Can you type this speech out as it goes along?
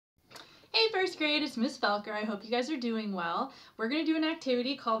Hey first grade, it's Miss Felker. I hope you guys are doing well. We're going to do an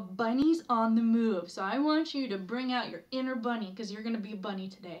activity called Bunnies on the Move. So I want you to bring out your inner bunny because you're going to be a bunny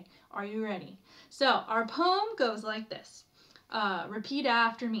today. Are you ready? So our poem goes like this. Repeat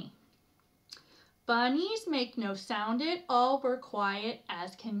after me. Bunnies make no sound at all, were quiet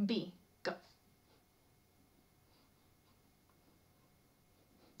as can be. Go.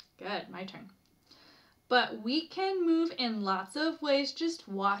 Good, my turn. But we can move in lots of ways. Just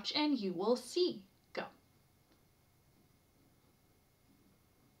watch and you will see. Go.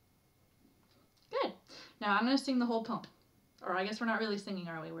 Good. Now I'm going to sing the whole poem. Or I guess we're not really singing,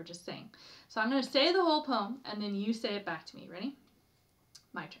 are we? We're just saying. So I'm going to say the whole poem and then you say it back to me. Ready?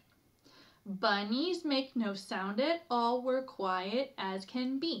 My turn. Bunnies make no sound at all. We're quiet as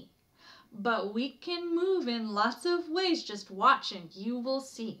can be. But we can move in lots of ways. Just watch and you will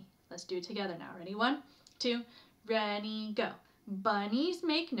see. Let's do it together now. Ready? 1, 2, ready, go. Bunnies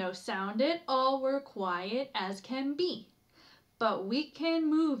make no sound at all. We're quiet as can be. But we can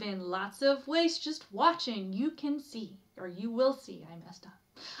move in lots of ways. Just watch and you can see. Or you will see. I messed up.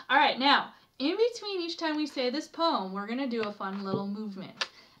 All right, now, in between each time we say this poem, we're going to do a fun little movement.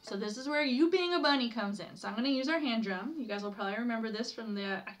 So this is where you being a bunny comes in. So I'm going to use our hand drum. You guys will probably remember this from the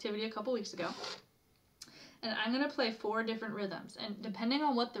activity a couple weeks ago. And I'm going to play 4 different rhythms. And depending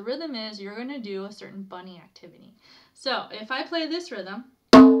on what the rhythm is, you're going to do a certain bunny activity. So if I play this rhythm,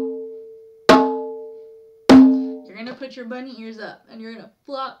 you're going to put your bunny ears up. And you're going to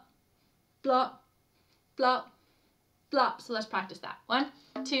flop, flop, flop, flop. So let's practice that. 1,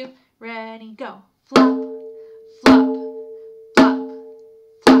 2, ready, go. Flop, flop, flop,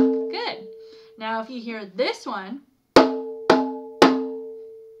 flop. Good. Now if you hear this one,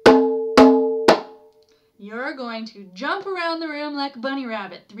 you're going to jump around the room like a bunny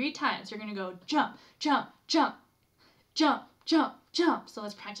rabbit 3 times. You're going to go jump, jump, jump, jump, jump, jump. So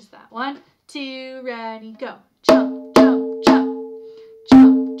let's practice that. 1, 2, ready, go. Jump, jump, jump,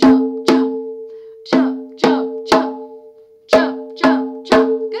 jump, jump, jump, jump, jump, jump, jump, jump,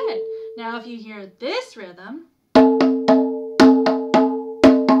 jump. Good. Now if you hear this rhythm,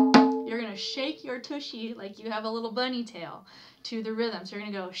 you're going to shake your tushy like you have a little bunny tail to the rhythm. So you're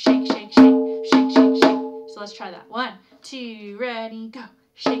going to go shake, shake, shake, shake, shake, shake. So let's try that. 1, 2, ready, go.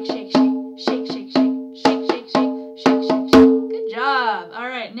 Shake, shake, shake, shake, shake, shake, shake, shake, shake, shake, shake, shake. Good job. All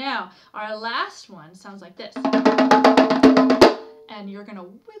right, now our last one sounds like this. And you're going to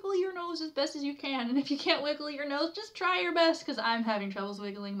wiggle your nose as best as you can. And if you can't wiggle your nose, just try your best because I'm having troubles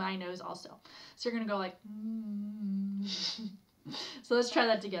wiggling my nose also. So you're going to go like, So let's try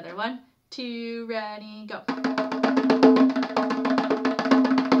that together. 1, 2, ready, go.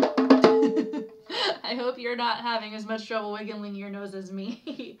 I hope you're not having as much trouble wiggling your nose as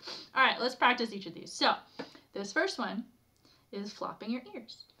me. All right, let's practice each of these. So this first one is flopping your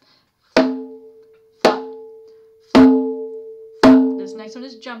ears. Flop, flop, flop. This next one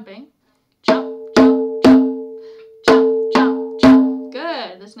is jumping. Jump, jump, jump, jump, jump, jump.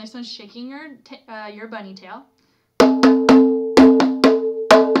 Good. This next one is shaking your bunny tail.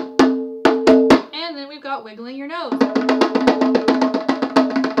 And then we've got wiggling your nose.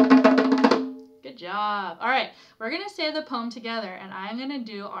 Good job. All right, we're going to say the poem together, and I'm going to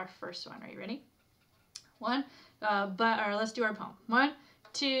do our first one. Are you ready? Let's do our poem. 1,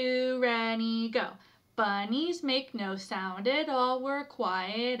 2, ready, go. Bunnies make no sound at all. We're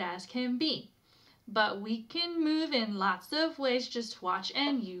quiet as can be. But we can move in lots of ways. Just watch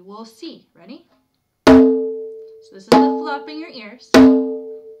and you will see. Ready? So this is the flopping your ears.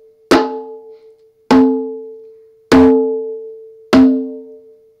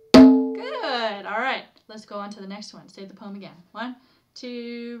 Let's go on to the next one. Say the poem again. 1,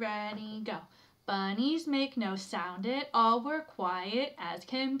 2, ready, go. Bunnies make no sound at all. We're quiet as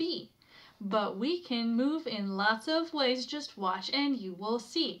can be. But we can move in lots of ways. Just watch and you will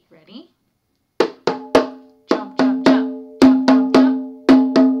see. Ready? Jump, jump, jump, jump, jump, jump.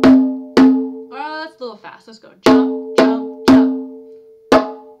 Oh, that's a little fast. Let's go. Jump, jump,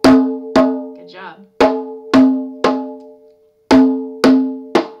 jump. Good job.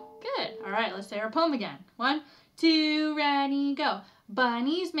 All right, let's say our poem again. 1, 2, ready, go.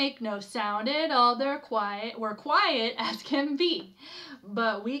 Bunnies make no sound at all. We're quiet as can be.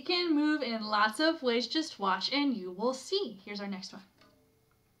 But we can move in lots of ways. Just watch and you will see. Here's our next one.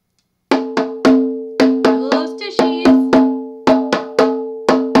 Wiggle those tushies.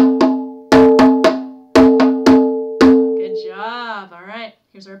 Good job. All right,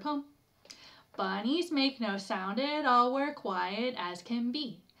 here's our poem. Bunnies make no sound at all. We're quiet as can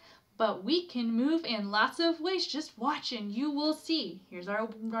be. But we can move in lots of ways. Just watch and you will see. Here's our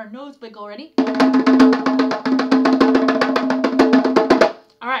nose wiggle. Ready?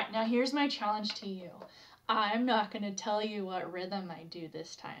 All right, now here's my challenge to you. I'm not going to tell you what rhythm I do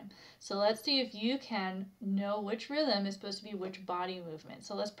this time. So let's see if you can know which rhythm is supposed to be which body movement.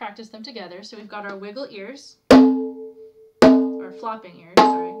 So let's practice them together. So we've got our wiggle ears, or flopping ears,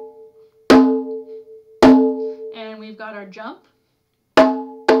 sorry. And we've got our jump.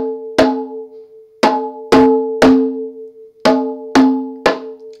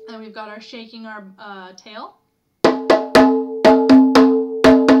 And we've got our shaking our tail.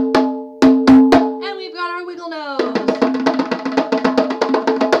 Wiggle nose.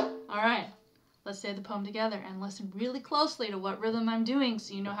 All right, let's say the poem together and listen really closely to what rhythm I'm doing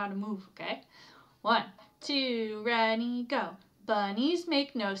so you know how to move, okay? 1, 2, ready, go. Bunnies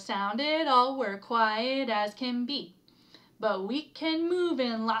make no sound at all, we're quiet as can be. But we can move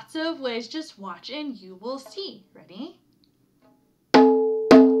in lots of ways, just watch and you will see. Ready?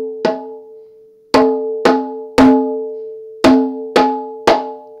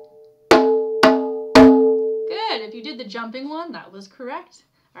 If you did the jumping one, that was correct.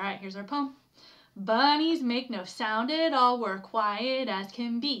 All right, here's our poem. Bunnies make no sound at all, we're quiet as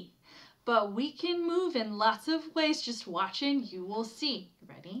can be. But we can move in lots of ways, just watch and you will see.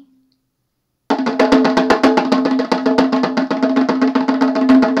 Ready?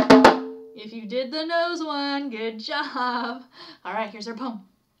 If you did the nose one, good job. All right, here's our poem.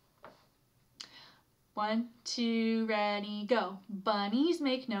 1, 2, ready, go. Bunnies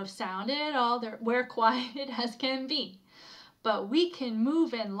make no sound at all, we're quiet as can be. But we can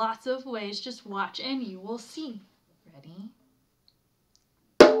move in lots of ways, just watch and you will see. Ready?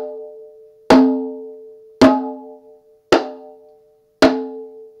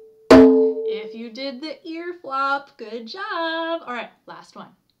 If you did the ear flop, good job. All right, last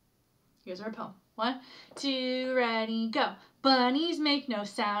one. Here's our poem. 1, 2, ready, go. Bunnies make no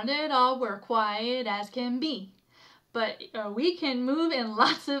sound at all, we're quiet as can be. But we can move in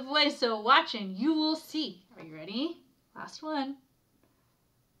lots of ways, so watch and you will see. Are you ready? Last one.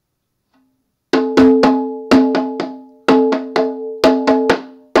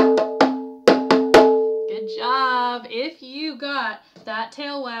 Good job. If you got that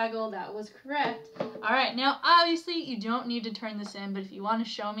tail waggle, that was correct. All right, now obviously you don't need to turn this in, but if you want to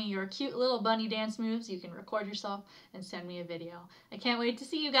show me your cute little bunny dance moves, you can record yourself and send me a video. I can't wait to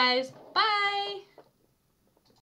see you guys. Bye!